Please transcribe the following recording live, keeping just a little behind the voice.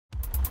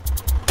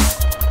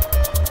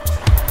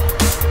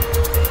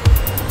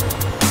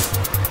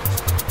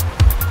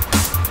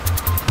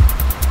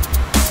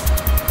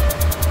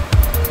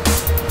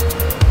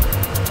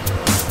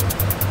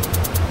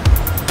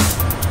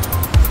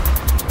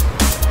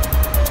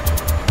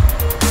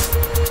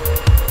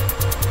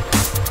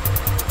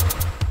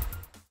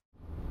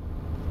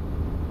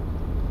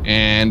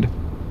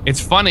It's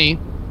funny.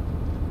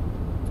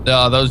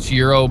 Those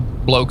Euro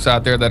blokes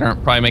out there that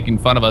aren't probably making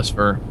fun of us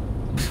for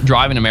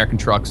driving American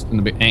trucks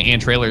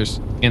and trailers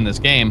in this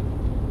game.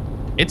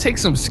 It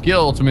takes some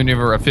skill to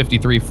maneuver a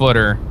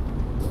 53-footer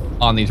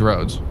on these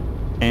roads.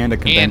 And a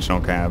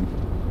conventional cab.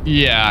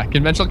 Yeah,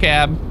 conventional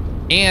cab,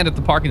 and at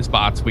the parking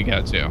spots we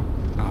go to,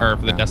 or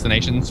for the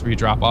destinations where you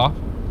drop off.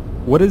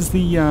 What is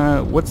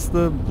the what's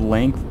the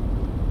length?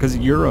 Because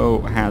Euro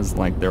has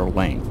like their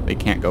length. They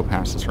can't go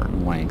past a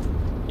certain length.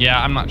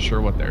 Yeah, I'm not sure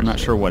what theirs. I'm not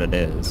sure what it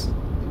is.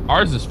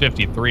 Ours is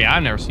 53.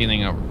 I've never seen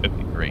anything over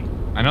 53.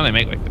 I know they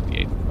make like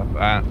 58 and stuff like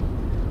that.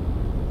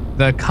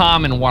 The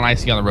common one I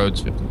see on the road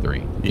is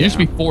 53. It used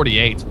to be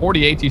 48.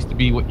 48 used to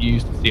be what you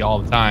used to see all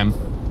the time.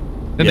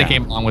 Then they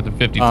came along with the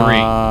 53.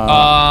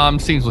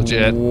 Seems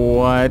legit.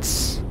 What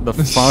the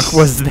fuck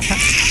was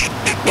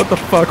that? What the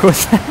fuck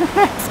was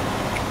that?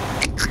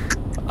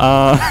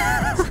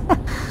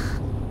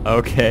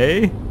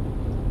 Okay.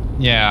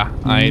 Yeah,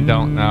 I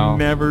don't know.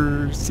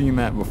 Never seen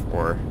that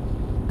before.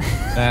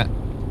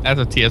 That's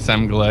a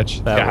TSM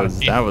glitch.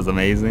 That was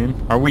amazing.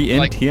 Are we in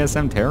like,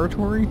 TSM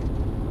territory?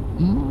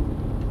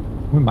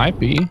 We might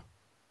be.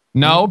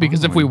 No,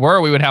 because if we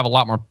were, we would have a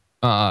lot more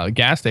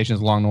gas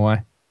stations along the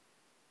way.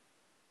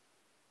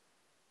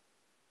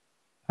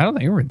 I don't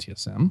think we're in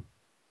TSM.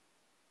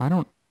 I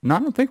don't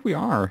think we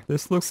are.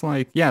 This looks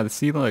like, yeah,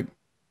 see, like...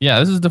 Yeah,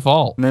 this is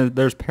default. And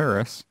there's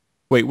Paris.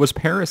 Wait, was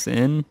Paris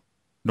in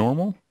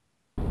normal?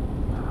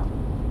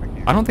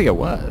 I don't think it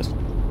was.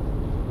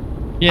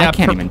 Yeah, I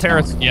can't even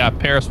Paris. tell. Yeah,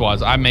 Paris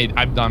was.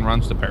 I've done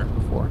runs to Paris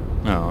before.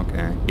 Oh,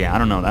 okay. Yeah, I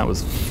don't know. That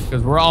was...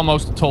 Because we're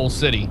almost a toll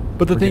city.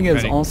 But the thing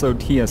is, also,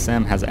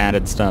 TSM has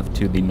added stuff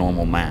to the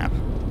normal map.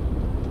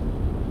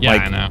 Yeah,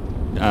 like, I know.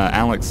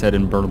 Alex said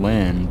in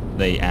Berlin,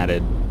 they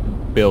added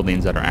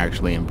buildings that are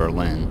actually in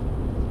Berlin.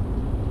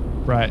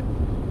 Right.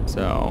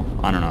 So,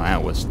 I don't know.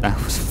 That was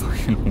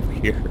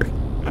fucking weird.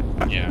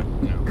 Yeah.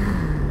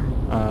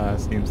 No.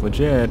 Seems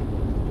legit.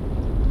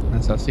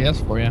 That's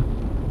SCS for you.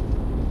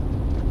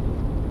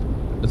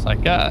 It's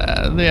like,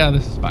 yeah,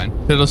 this is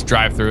fine. They'll just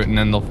drive through it and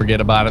then they'll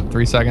forget about it in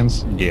 3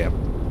 seconds. Yeah.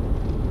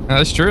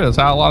 That's true. That's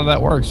how a lot of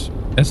that works.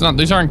 It's not.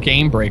 These aren't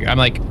game breakers. I'm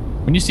like,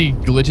 when you see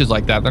glitches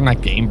like that, they're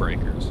not game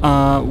breakers.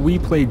 We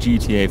play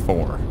GTA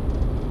 4.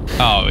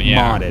 Oh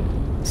yeah. Modded.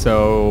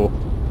 So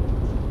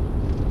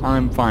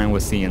I'm fine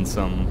with seeing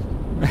some.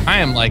 I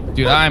am like,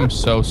 dude, I'm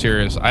so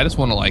serious. I just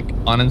want to like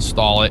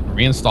uninstall it and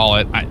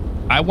reinstall it.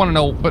 I want to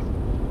know, but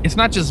it's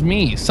not just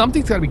me.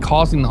 Something's got to be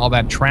causing all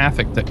that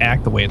traffic to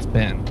act the way it's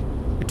been.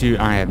 Dude,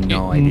 I have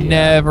no idea.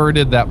 Never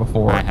did that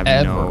before. I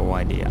have no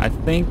idea. I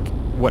think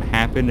what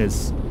happened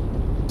is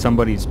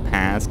somebody's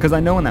pass, because I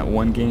know in that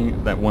one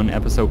game, that one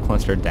episode,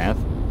 Cluster Death,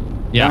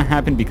 that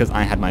happened because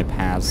I had my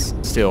pass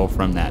still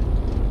from that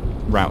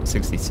Route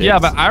 66. Yeah,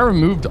 but I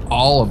removed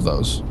all of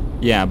those.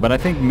 Yeah, but I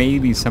think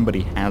maybe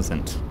somebody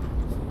hasn't.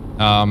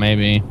 Oh,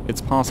 maybe.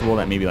 It's possible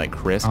that maybe like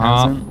Chris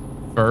hasn't.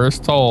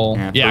 First toll.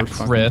 Yeah,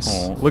 Chris.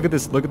 Toll. Look at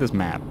this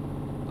map.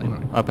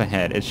 Up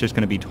ahead, it's just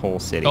going to be Toll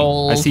City.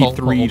 Toll, I see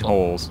three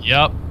tolls.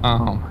 Yep.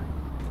 How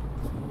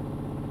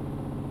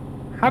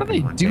do they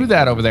do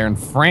that over there in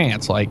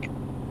France? Like,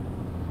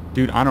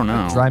 dude, I don't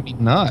know. Drive me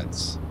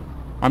nuts.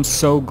 I'm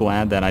so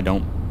glad that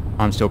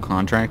I'm still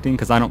contracting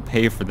because I don't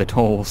pay for the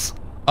tolls.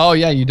 Oh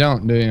yeah, you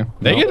don't, do you?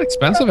 They get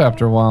expensive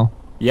after a while.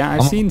 Yeah,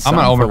 I've seen some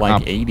for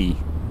like 80.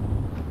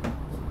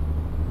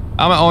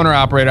 I'm an owner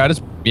operator. I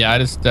just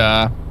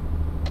got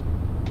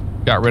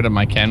rid of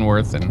my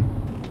Kenworth and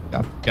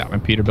got my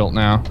Peterbilt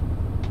now.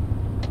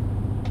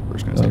 We're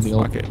just gonna say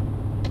fuck it.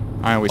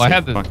 I always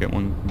say fuck it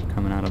when I'm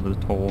coming out of the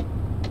toll.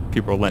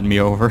 People are letting me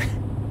over.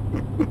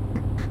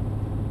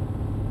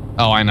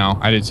 Oh, I know.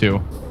 I did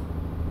too.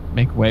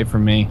 Make way for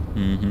me.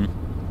 Mm-hmm.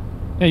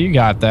 Yeah, you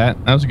got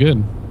that. That was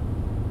good.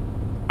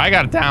 I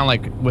got it down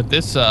like with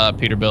this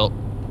Peterbilt.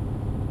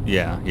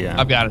 Yeah,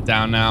 yeah. I've got it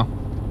down now.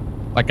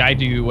 Like I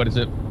do, what is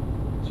it?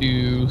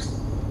 2,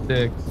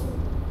 6.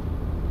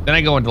 Then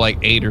I go into like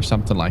 8 or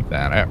something like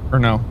that. Or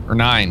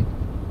 9.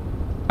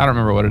 I don't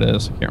remember what it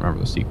is. I can't remember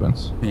the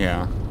sequence.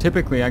 Yeah.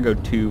 Typically I go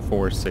 2,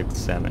 4, 6,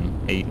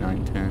 7, 8,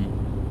 9,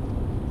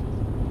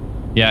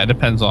 10. Yeah, it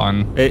depends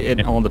on...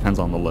 It all depends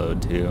on the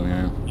load too,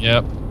 yeah.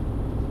 Yep.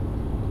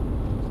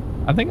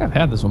 I think I've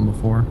had this one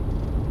before.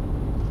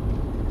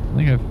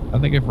 I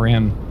think I've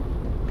ran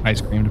ice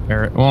cream to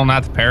Paris. Well,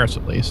 not to Paris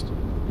at least.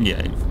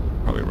 Yeah, you've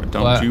probably run.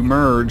 Don't you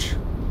merge.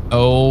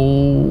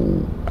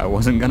 Oh. I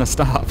wasn't gonna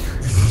stop.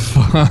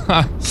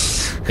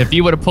 If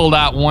you would have pulled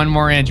out one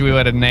more inch, we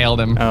would have nailed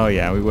him. Oh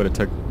yeah, we would have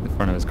took the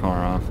front of his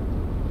car off.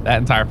 That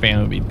entire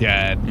family would be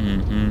dead.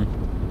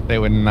 Mm-hmm. They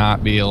would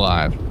not be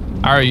alive.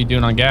 How are you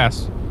doing on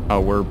gas? Oh,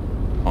 we're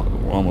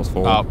almost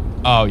full.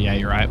 Oh yeah,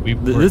 you're right.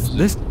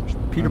 This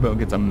Peterbilt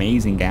gets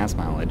amazing gas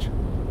mileage.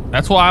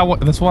 That's why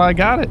I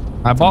got it.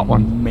 I bought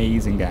one.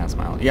 Amazing gas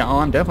mileage. Yeah,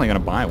 I'm definitely gonna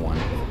buy one.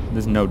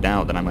 There's no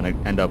doubt that I'm gonna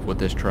end up with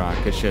this truck.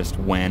 It's just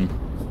when.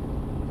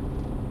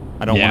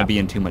 I don't want to be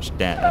in too much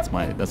debt. That's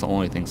the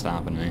only thing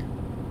stopping me.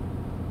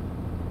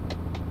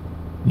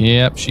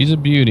 Yep, she's a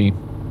beauty.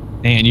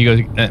 And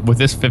you go with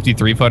this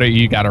 53 footer,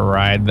 you got to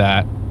ride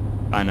that.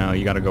 I know,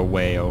 you got to go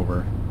way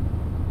over.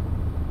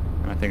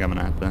 I think I'm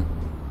gonna have to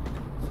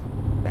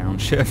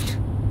downshift.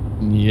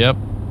 Yep.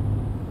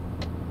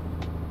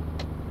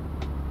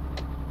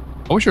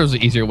 I wish there was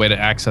an easier way to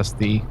access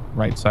the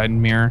right side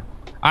mirror.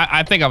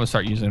 I think I'm gonna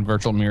start using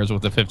virtual mirrors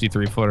with the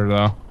 53 footer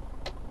though.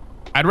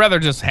 I'd rather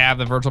just have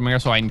the virtual mirror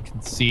so I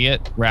can see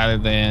it rather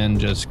than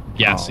just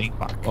guessing.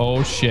 Oh, fuck.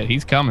 Oh shit,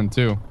 he's coming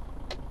too.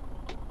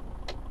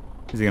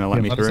 Is he gonna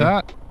let me through?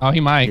 That? Oh,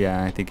 he might.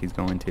 Yeah, I think he's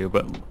going to.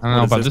 But I don't know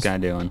what about is this guy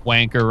doing?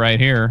 Wanker right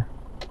here.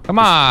 Come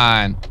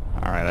on.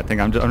 All right, I think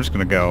I'm just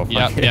gonna go.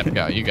 Yep,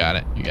 go. You got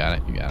it. You got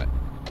it. You got it.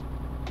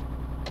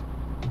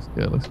 Looks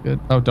good. Looks good.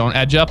 Oh, don't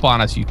edge up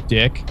on us, you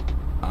dick.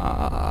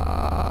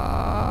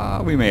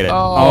 We made it.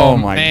 Oh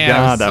my man,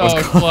 god, that was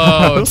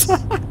close.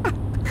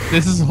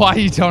 This is why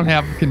you don't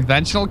have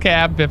conventional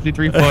cab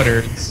 53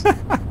 footers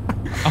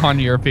on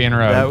European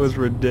roads. That was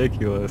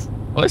ridiculous.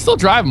 Well, they still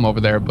drive them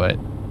over there, but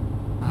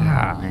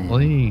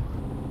man.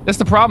 That's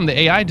the problem. The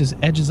AI just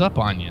edges up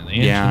on you.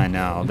 Yeah, I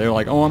know. They're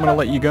like, oh, I'm gonna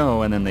let you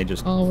go, and then they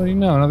just. Oh, what do you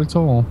know? Another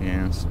toll.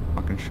 Yeah, it's a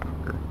fucking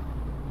shocker.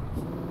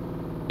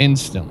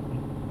 Instantly.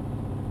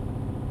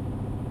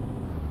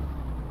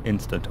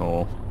 Insta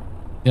toll.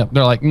 Yep,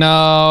 they're like,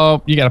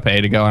 no, you gotta pay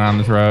to go on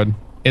this road.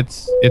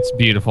 It's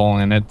beautiful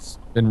and it's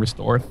been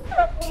restored.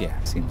 Yeah,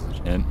 seems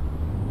legit.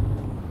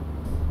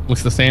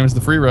 Looks the same as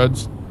the free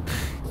roads.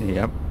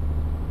 Yep.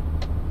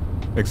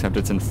 Except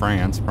it's in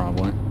France,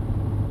 probably.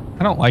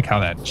 I don't like how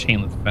that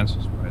chain link fence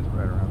is right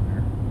around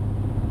there.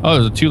 Oh,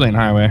 there's a 2-lane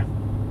highway.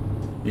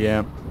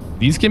 Yep.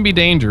 These can be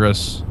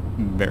dangerous.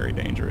 Very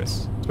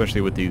dangerous,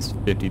 especially with these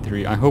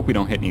 53. I hope we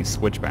don't hit any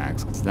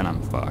switchbacks, because then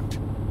I'm fucked.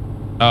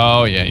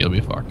 Oh yeah, you'll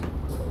be fucked.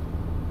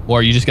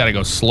 Or you just got to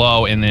go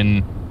slow, and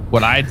then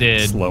what I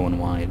did... Slow and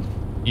wide.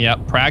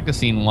 Yep,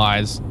 practicing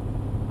wise,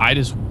 I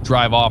just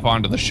drive off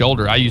onto the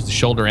shoulder. I use the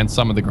shoulder and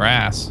some of the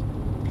grass.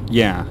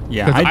 Yeah,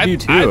 I do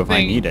too if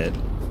I need it.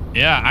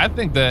 Yeah, I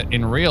think that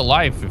in real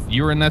life, if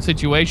you were in that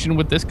situation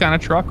with this kind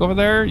of truck over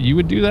there, you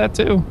would do that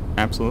too.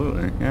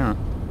 Absolutely, yeah.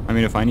 I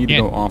mean, if I need to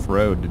go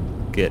off-road to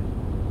get,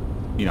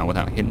 you know,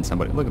 without hitting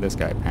somebody. Look at this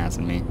guy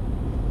passing me.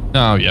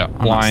 Oh, yeah.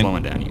 I'm not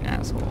slowing down, you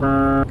asshole.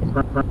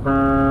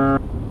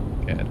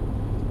 Good.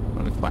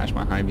 Let me flash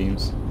my high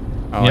beams.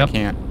 Oh, yep. I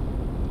can't.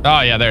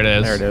 Oh, yeah, there it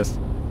is. There it is.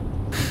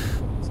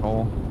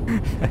 Asshole.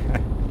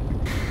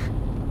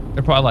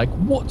 They're probably like,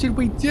 what did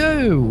we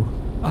do?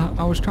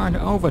 I was trying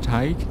to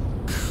overtake.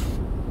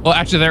 Well,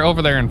 actually, they're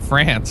over there in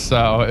France,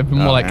 so it'd be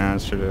more like... Yeah,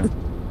 that's true.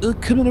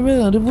 Coming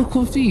around, and we'll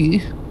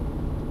coffee.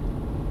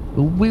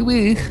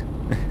 Oui.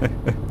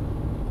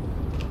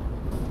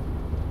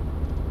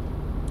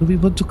 Do we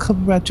want to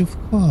cover out your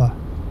car?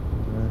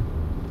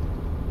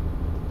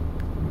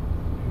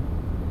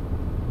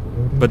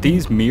 But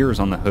these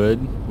mirrors on the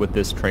hood with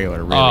this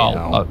trailer really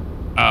help.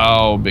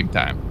 Oh, big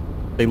time.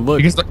 They look...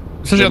 Because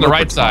especially on the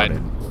right side.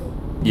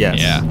 Yes.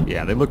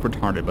 Yeah, they look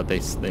retarded, but they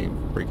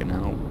freaking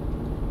help.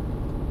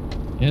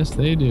 Yes,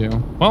 they do.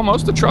 Well,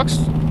 most of the trucks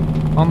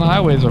on the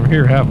highways over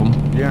here have them.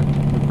 Yeah,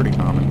 they're pretty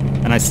common.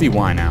 And I see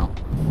why now.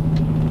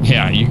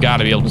 Yeah, you got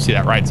to be able to see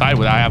that right side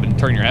without having to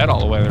turn your head all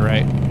the way to the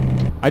right.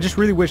 I just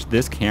really wish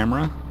this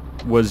camera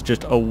was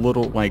just a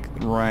little, like,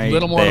 right A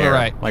little more there. to the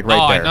right. Like,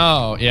 right there. I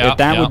know. Yeah. If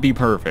that would be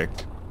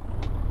perfect.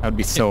 That would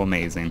be so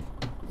amazing.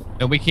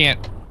 And we can't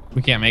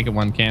make it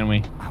one, can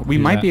we? We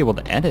might be able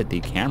to edit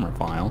the camera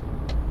file.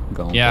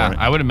 Yeah,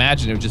 I would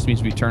imagine it just needs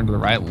to be turned to the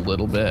right a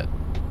little bit.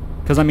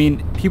 Because, I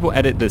mean, people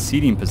edit the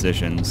seating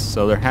positions,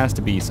 so there has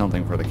to be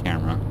something for the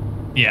camera.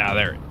 Yeah,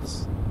 there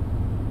is.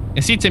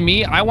 And see, to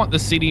me, I want the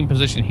seating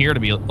position here to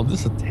be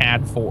just a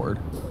tad forward.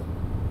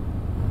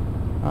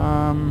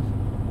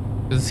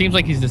 Because it seems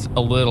like he's just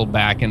a little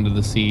back into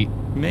the seat.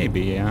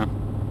 Maybe, yeah.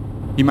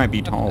 He might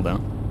be tall,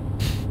 though.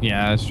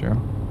 Yeah, that's true.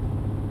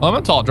 Well,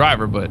 I'm a tall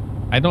driver, but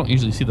I don't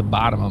usually see the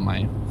bottom of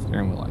my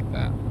steering wheel like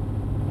that.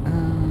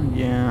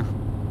 Yeah.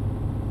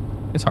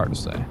 It's hard to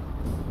say.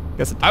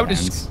 Guess it I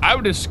depends.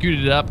 would just scoot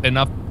it up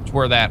enough to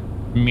where that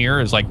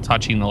mirror is like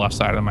touching the left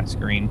side of my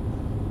screen.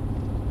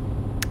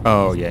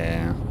 Oh,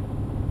 yeah.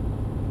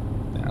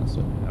 Yeah, that's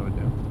what I would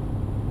do.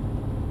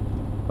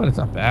 But it's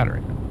not bad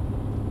right now.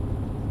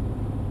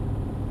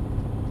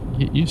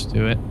 Get used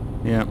to it.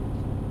 Yeah.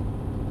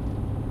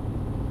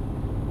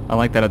 I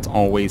like that it's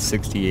always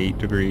 68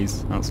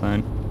 degrees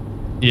outside.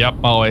 Yep,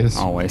 always.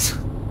 Always.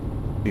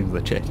 Seems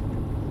legit.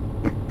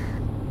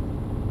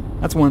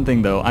 That's one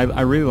thing, though.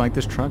 I really like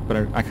this truck, but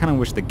I kind of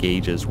wish the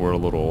gauges were a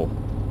little...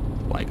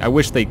 Like, I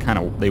wish they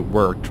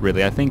worked,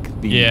 really. I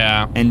think the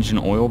engine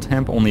oil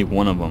temp, only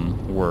one of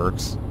them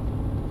works.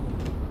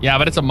 Yeah,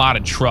 but it's a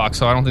modded truck,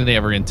 so I don't think they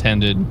ever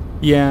intended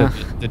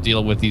to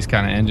deal with these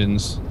kind of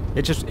engines.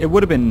 It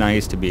would have been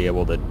nice to be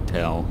able to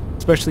tell,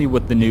 especially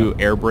with the new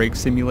air brake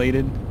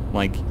simulated,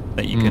 like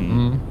that you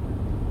can,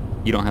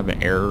 you don't have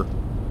an air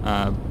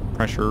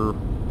pressure.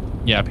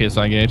 Yeah,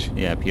 PSI gauge.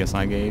 Yeah,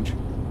 PSI gauge.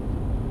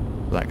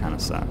 That kind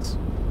of sucks.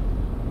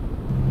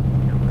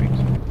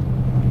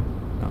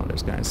 Oh,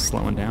 this guy's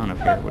slowing down up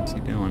here. What's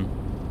he doing?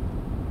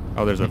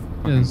 Oh, there's a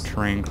fucking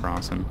train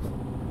crossing.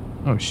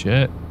 Oh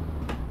shit.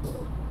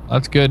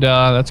 That's good.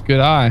 That's good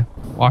eye.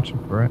 Watching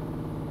for it.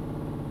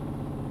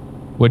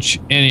 Which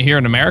here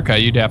in America,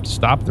 you'd have to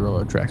stop the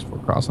railroad tracks before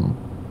crossing them.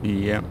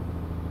 Yep.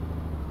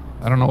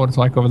 I don't know what it's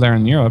like over there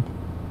in Europe.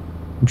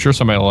 I'm sure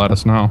somebody will let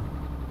us know.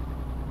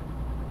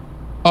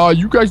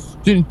 You guys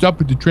didn't stop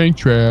at the train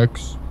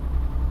tracks.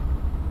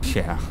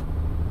 Yeah.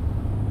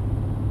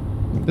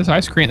 This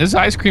ice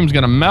cream's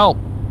gonna melt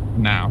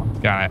now.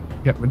 Got it.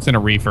 Yep, it's in a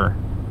reefer.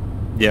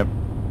 Yep.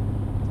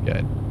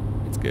 Good.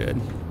 It's good.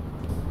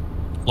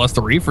 Plus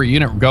the reefer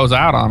unit goes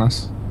out on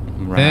us.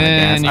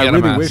 Right. I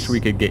really wish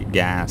we could get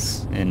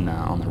gas in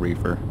on the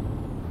reefer.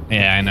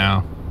 Yeah, I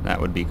know.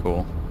 That would be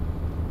cool.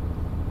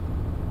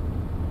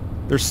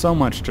 There's so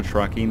much to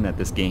trucking that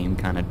this game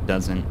kind of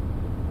doesn't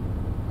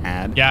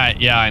add.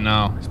 Yeah, I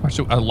know.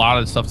 Especially a lot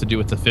of the stuff to do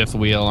with the fifth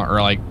wheel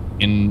or like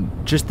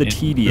just the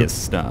tedious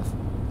stuff.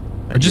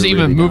 Or just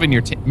even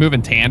really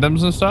moving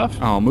tandems and stuff.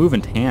 Oh,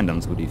 moving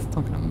tandems would be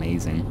fucking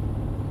amazing.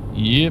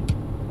 Yep.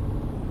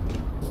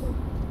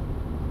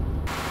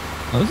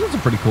 Oh, this is a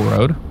pretty cool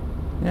road.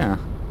 Yeah.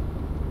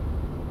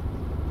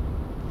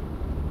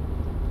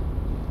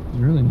 It's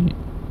really neat.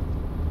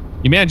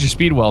 You manage your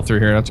speed well through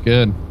here. That's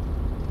good.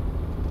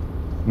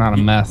 Not a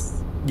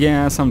mess.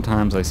 Yeah,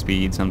 sometimes I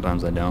speed,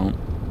 sometimes I don't.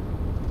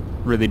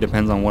 Really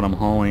depends on what I'm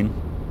hauling.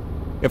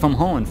 If I'm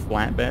hauling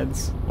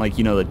flatbeds, like,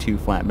 you know, the 2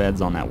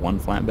 flatbeds on that 1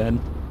 flatbed.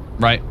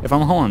 Right. If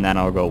I'm hauling that,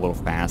 I'll go a little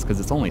fast because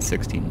it's only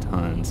 16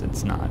 tons.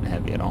 It's not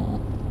heavy at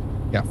all.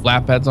 Yeah,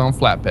 flatbeds on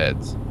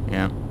flatbeds.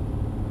 Yeah.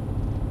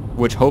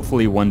 Which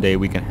hopefully one day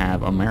we can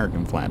have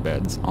American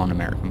flatbeds on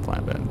American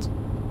flatbeds.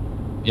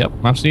 Yep,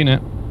 I've seen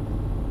it.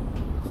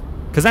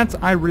 Because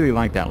I really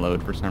like that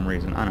load for some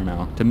reason. I don't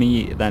know. To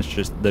me, that's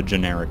just the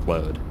generic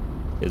load.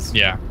 Is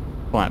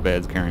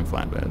flatbeds carrying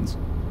flatbeds.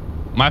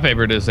 My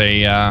favorite is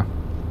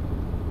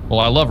well,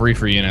 I love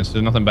reefer units.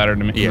 There's nothing better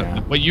to me. Yeah.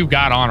 What you've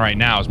got on right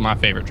now is my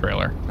favorite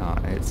trailer. Oh,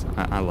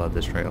 I love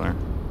this trailer.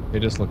 It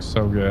just looks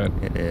so good.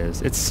 It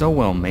is. It's so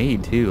well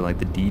made too. Like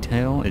the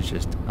detail is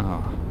just.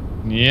 Oh.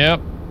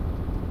 Yep.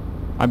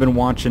 I've been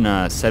watching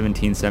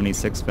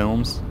 1776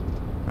 films.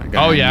 That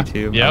guy on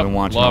YouTube. Yep. I've been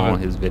watching all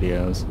his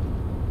videos.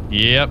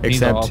 Yep.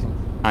 Except he's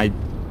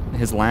awesome.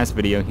 His last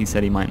video, he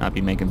said he might not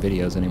be making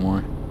videos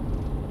anymore.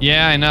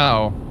 Yeah, I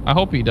know. I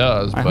hope he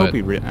does. I hope he.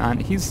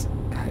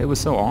 It was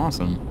so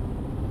awesome.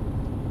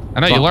 I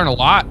know you learn a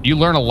lot. You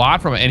learn a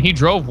lot from it, and he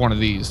drove one of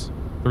these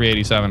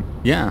 387.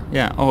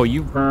 Yeah. Oh,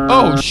 you.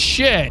 Oh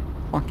shit!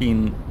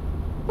 Fucking.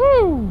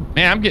 Woo!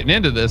 Man, I'm getting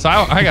into this.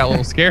 I got a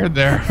little scared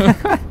there.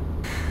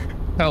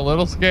 Got a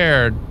little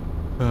scared.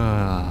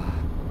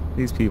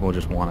 These people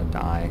just want to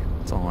die.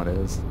 That's all it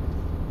is.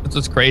 That's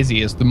what's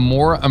crazy is the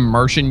more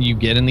immersion you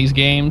get in these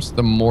games,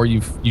 the more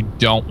you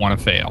don't want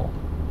to fail.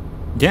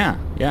 Yeah.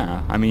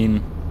 I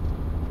mean,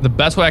 the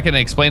best way I can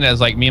explain it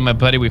is like me and my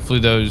buddy, we flew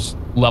those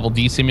level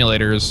D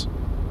simulators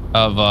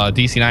of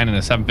DC-9 and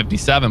a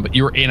 757, but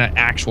you were in an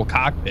actual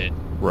cockpit.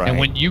 Right. And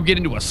when you get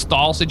into a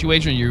stall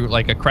situation, you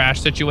like a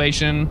crash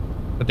situation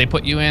that they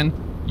put you in,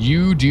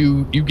 you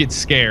get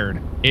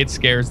scared. It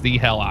scares the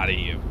hell out of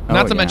you.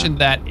 Not to mention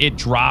that it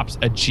drops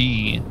a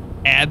G,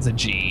 adds a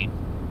G.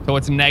 So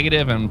it's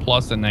negative and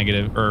plus a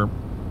negative, or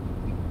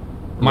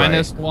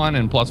minus 1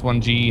 and plus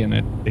 1 G, and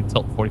they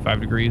tilt 45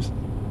 degrees.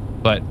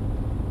 But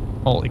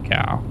holy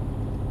cow.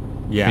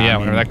 Yeah,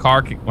 when that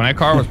car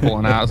was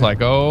pulling out, I was like,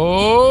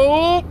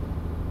 oh.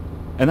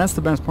 And that's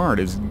the best part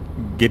is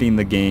getting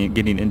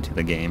into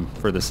the game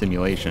for the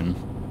simulation.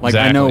 Like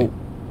exactly. I know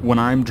when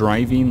I'm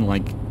driving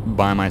like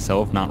by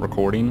myself, not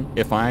recording,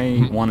 if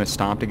I want to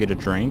stop to get a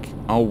drink,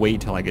 I'll wait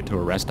till I get to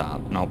a rest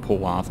stop and I'll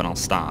pull off and I'll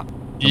stop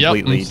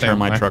completely, turn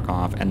my truck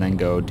off, and then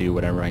go do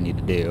whatever I need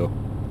to do.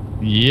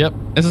 Yep.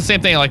 It's the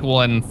same thing like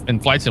in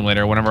Flight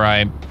Simulator, whenever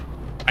I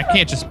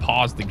can't just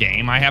pause the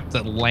game. I have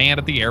to land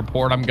at the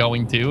airport I'm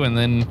going to, and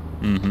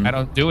then I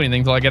don't do anything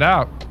until I get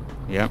out.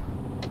 Yep.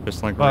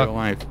 Just like real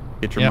life.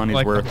 Get your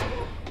money's worth.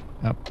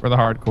 We're the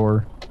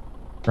hardcore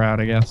crowd,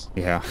 I guess.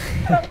 Yeah.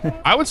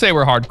 I would say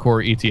we're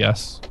hardcore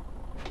ETS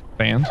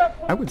fans.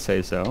 I would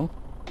say so.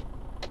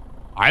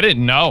 I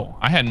didn't know.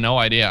 I had no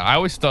idea. I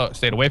always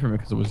stayed away from it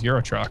because it was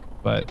Euro Truck,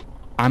 but...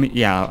 I mean,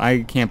 yeah,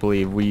 I can't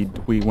believe we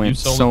went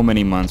so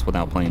many months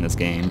without playing this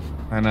game.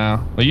 I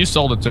know. Well, you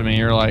sold it to me.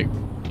 You're like,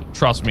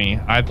 trust me,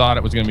 I thought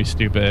it was going to be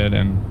stupid,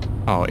 and...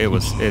 Oh,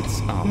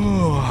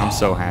 I'm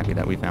so happy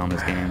that we found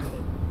this game.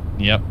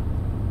 Yep.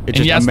 It's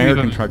just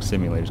American Truck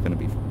Simulator is going to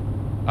be...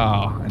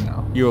 Oh, I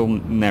know. You'll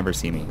never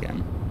see me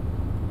again.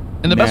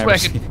 And the best way I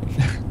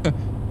could...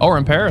 Oh, we're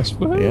in Paris.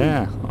 Woo-hoo.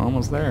 Yeah,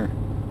 almost there.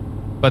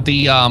 But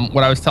the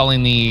what I was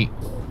telling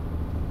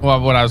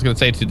what I was going to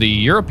say to the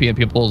European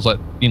people is that,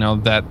 you know,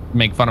 that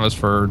make fun of us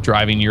for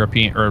driving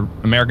European or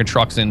American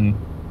trucks in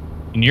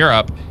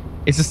Europe.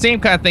 It's the same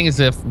kind of thing as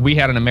if we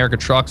had an American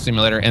truck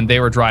simulator and they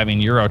were driving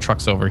Euro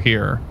trucks over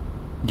here.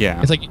 Yeah.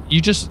 It's like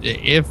you just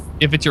if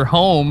it's your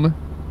home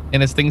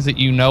and it's things that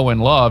you know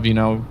and love, you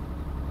know.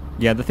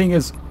 Yeah, the thing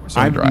is,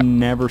 I've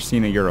never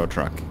seen a Euro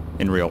truck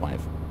in real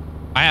life.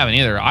 I haven't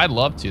either. I'd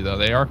love to though.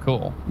 They are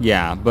cool.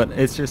 Yeah, but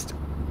it's just,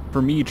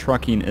 for me,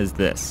 trucking is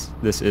this.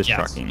 This is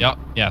trucking. Yep.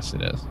 Yes,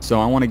 it is. So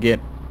I want to get,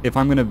 if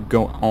I'm gonna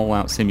go all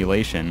out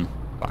simulation,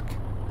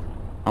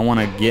 I want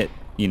to get,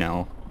 you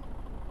know,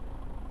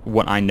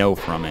 what I know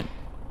from it,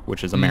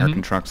 which is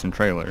American trucks and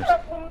trailers.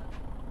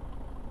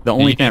 The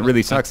only thing that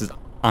really sucks is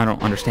I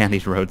don't understand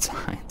these road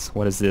signs.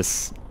 What is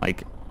this,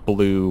 like,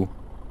 blue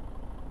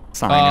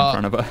sign in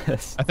front of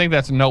us? I think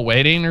that's no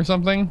waiting or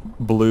something.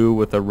 Blue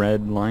with a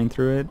red line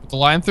through it? With a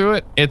line through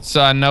it? It's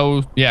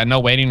no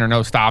waiting or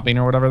no stopping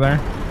or whatever there.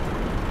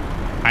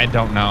 I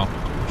don't know.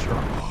 Sure.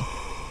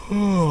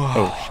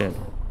 Oh, shit.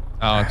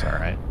 Oh, it's all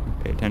right.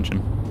 Pay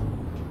attention.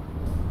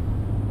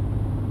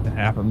 It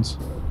happens.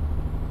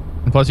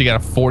 And plus, you got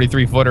a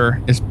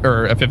 43-footer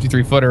or a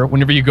 53-footer.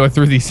 Whenever you go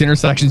through these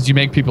intersections, you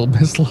make people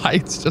miss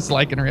lights, just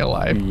like in real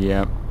life.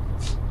 Yep.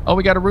 Oh,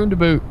 we got a room to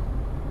boot.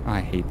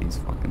 I hate these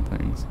fucking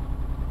things.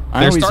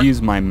 I always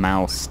use my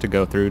mouse to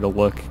go through to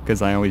look,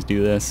 because I always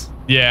do this.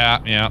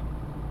 Yeah, yeah.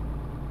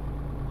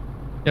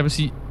 Yeah, but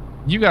see,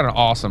 you got an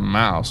awesome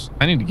mouse.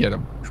 I need to get a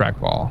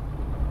trackball.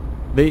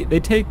 They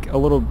take a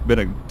little bit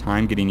of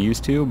time getting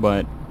used to,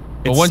 but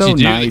it's once so you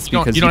do, nice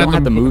because you don't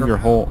have to move your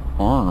whole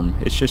arm.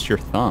 It's just your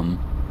thumb.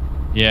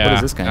 Yeah. What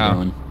is this guy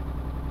doing?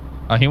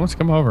 He wants to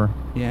come over.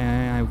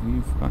 Yeah,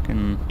 we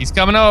fucking... He's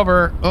coming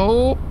over.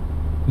 Oh.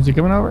 Is he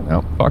coming over?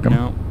 No, fuck him.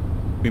 No.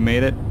 We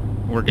made it.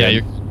 We're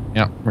good.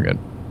 Yeah, we're good.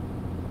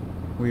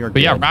 We are good.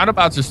 But yeah,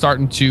 roundabouts are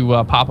starting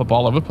to pop up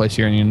all over the place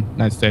here in the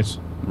United States.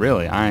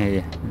 Really?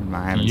 I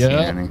haven't seen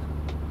any.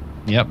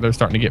 Yep, they're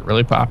starting to get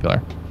really popular.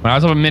 When I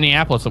was up in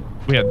Minneapolis,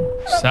 we had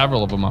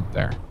several of them up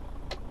there.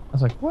 I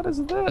was like, what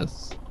is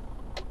this?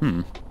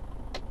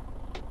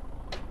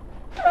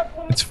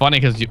 It's funny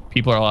because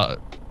people are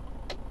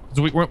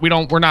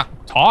we're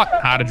not taught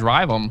how to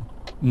drive them.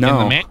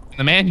 No. In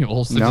the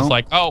manuals. It's just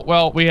like, oh,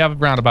 well, we have a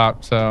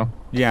roundabout, so.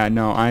 Yeah,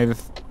 no,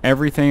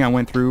 everything I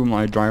went through,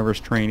 my driver's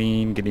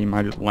training, getting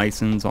my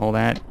license, all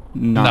that,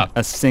 not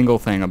a single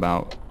thing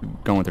about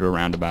going through a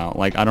roundabout.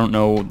 Like, I don't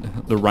know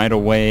the right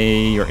of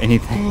way or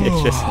anything.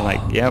 It's just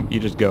like, yep, you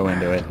just go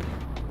into it.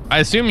 I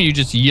assume you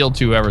just yield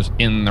to whoever's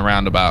in the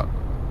roundabout.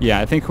 Yeah,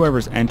 I think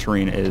whoever's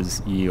entering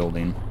is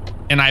yielding.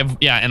 And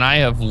I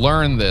have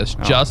learned this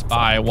just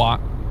by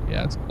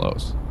yeah, it's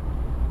close.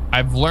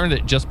 I've learned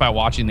it just by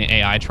watching the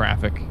AI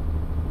traffic.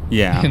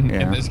 Yeah,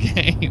 in this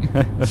game.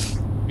 If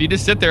you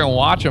just sit there and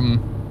watch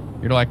them,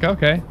 you're like,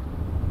 okay.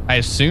 I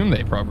assume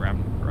they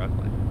programmed them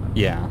correctly.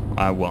 Yeah,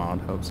 I'd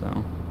hope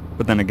so.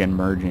 But then again,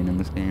 merging in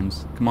this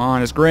game's. Come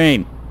on, it's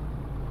green.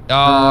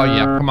 Oh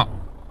yeah, come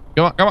on.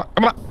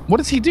 Come on. What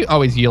does he do?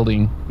 Oh, he's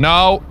yielding.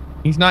 No,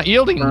 he's not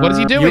yielding. What is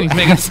he doing? He's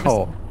making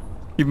asshole.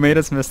 You made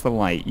us miss the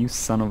light, you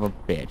son of a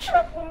bitch.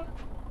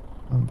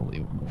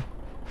 Unbelievable.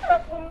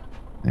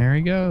 There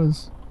he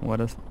goes. What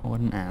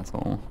an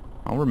asshole.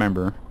 I'll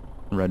remember.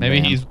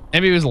 Maybe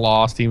he was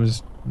lost. He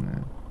was.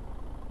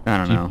 I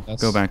don't know.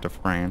 Go back to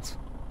France.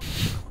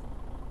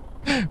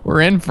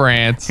 We're in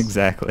France.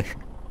 Exactly.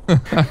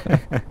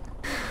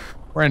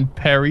 We're in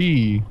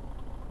Paris.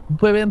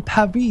 We're in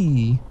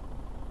Paris.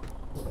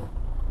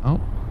 Oh.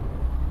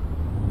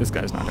 This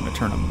guy's not going to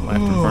turn him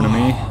left in front of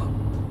me.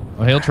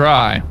 Well, he'll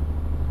try.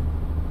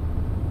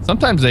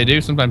 Sometimes they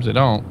do, sometimes they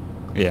don't.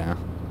 Yeah.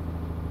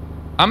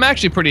 I'm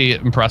actually pretty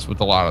impressed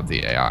with a lot of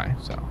the AI,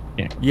 so.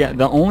 Yeah,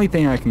 the only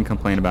thing I can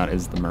complain about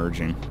is the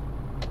merging.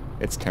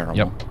 It's terrible.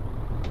 Yep.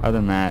 Other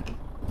than that,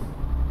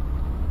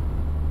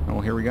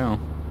 oh, here we go.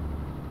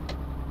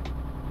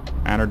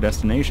 At our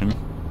destination.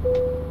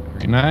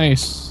 Very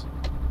nice.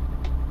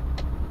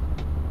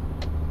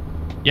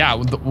 Yeah,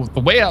 the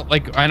way out,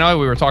 like, I know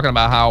we were talking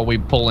about how we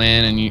pull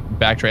in and you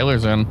back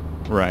trailers in.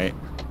 Right.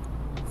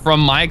 From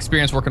my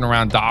experience working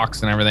around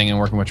docks and everything and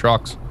working with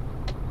trucks,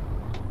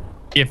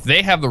 if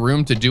they have the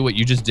room to do what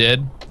you just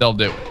did, they'll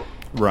do it.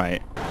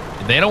 Right.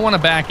 They don't want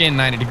to back in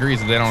 90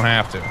 degrees if they don't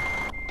have to.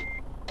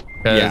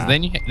 Because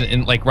then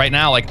and like right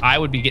now, like I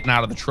would be getting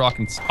out of the truck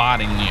and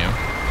spotting you.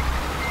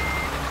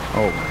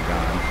 Oh my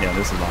god. Yeah,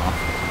 this is off.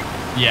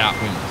 Yeah.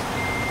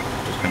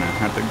 Just gonna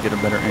have to get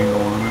a better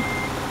angle on it.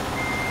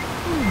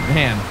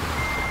 Man,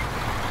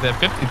 the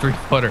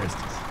 53-footer is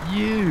just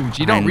huge.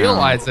 You don't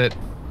realize it.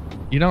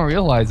 You don't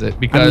realize it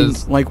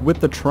because, I mean, like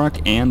with the truck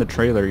and the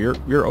trailer,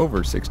 you're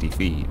over 60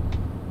 feet.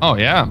 Oh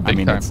yeah, I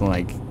mean, it's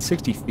like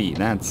 60 feet.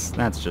 That's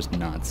just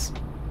nuts.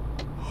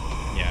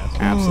 Yeah, it's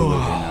absolutely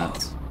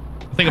nuts.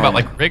 The thing about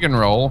like rig and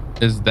roll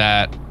is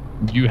that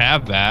you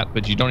have that,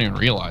 but you don't even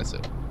realize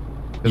it.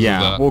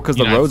 Yeah, well, because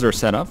the roads are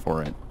set up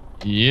for it.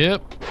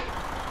 Yep.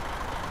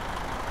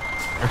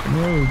 American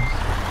roads.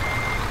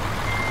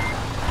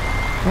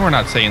 We're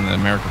not saying that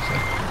America's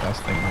like the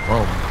best thing in the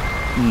world.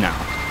 No.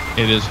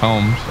 It is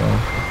home, so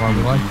that's why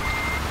we like it.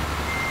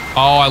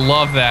 Oh, I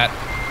love that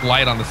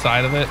light on the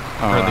side of it.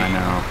 Oh, I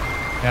know.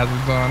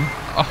 Hazards on.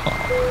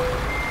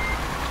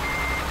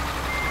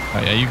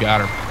 Oh yeah, you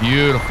got her.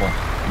 Beautiful.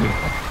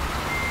 Beautiful.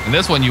 And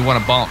this one you want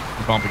to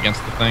bump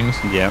against the things.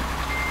 Yep.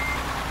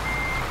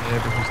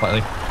 Ever so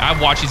slightly. I've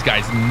watched these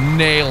guys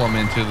nail them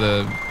into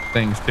the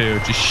things too.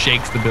 It just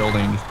shakes the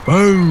building. Just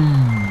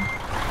boom.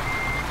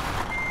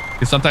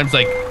 Because sometimes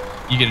like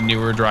you get a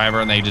newer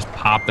driver and they just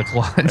pop the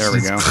clutch. There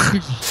we go.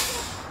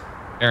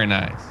 Very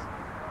nice.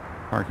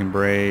 Parking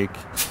brake.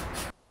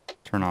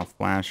 Turn off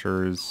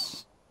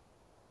flashers.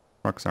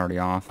 Truck's already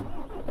off.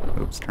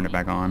 Oops, turn it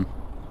back on.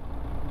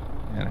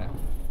 Yeah.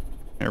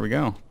 There we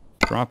go.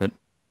 Drop it.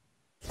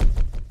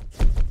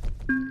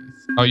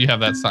 Oh, you have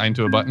that signed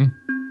to a button?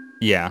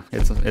 Yeah,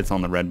 it's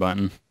on the red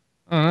button.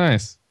 Oh,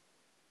 nice.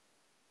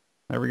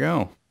 There we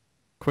go.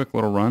 Quick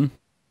little run.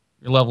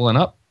 You're leveling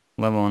up.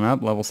 Leveling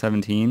up, level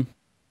 17.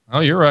 Oh,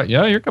 you're right.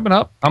 Yeah, you're coming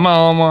up.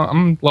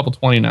 I'm level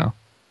 20 now.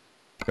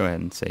 Go ahead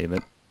and save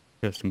it,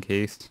 just in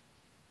case.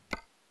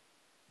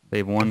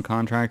 Save 1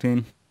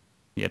 contracting.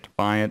 Yet to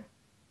buy it.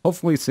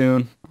 Hopefully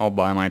soon, I'll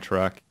buy my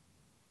truck.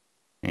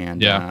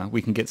 And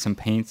we can get some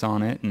paints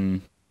on it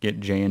and get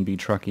J&B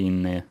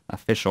Trucking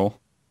official.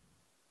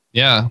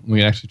 Yeah, we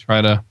can actually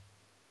try to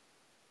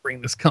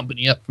bring this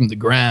company up from the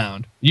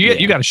ground.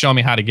 You got to show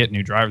me how to get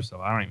new drivers, though.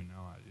 I don't even know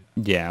how to do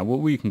that. Yeah, well,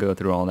 we can go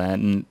through all that,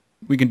 and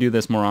we can do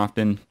this more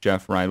often.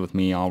 Jeff ride with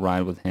me, I'll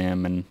ride with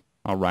him, and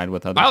I'll ride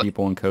with other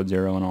people in Code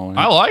Zero and all that.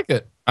 I like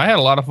it. I had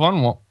a lot of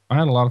fun.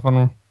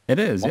 It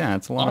is, yeah,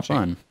 it's a lot of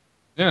fun.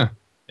 Yeah,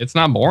 it's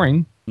not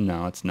boring.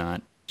 No, it's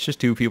not. It's just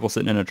 2 people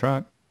sitting in a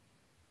truck.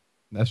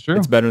 That's true.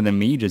 It's better than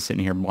me just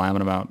sitting here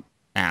blabbing about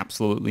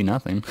absolutely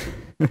nothing.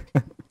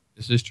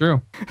 This is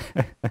true.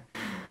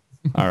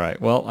 All right.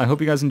 Well, I hope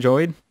you guys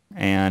enjoyed,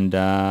 and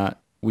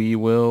we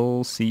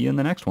will see you in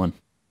the next one.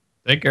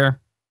 Take care.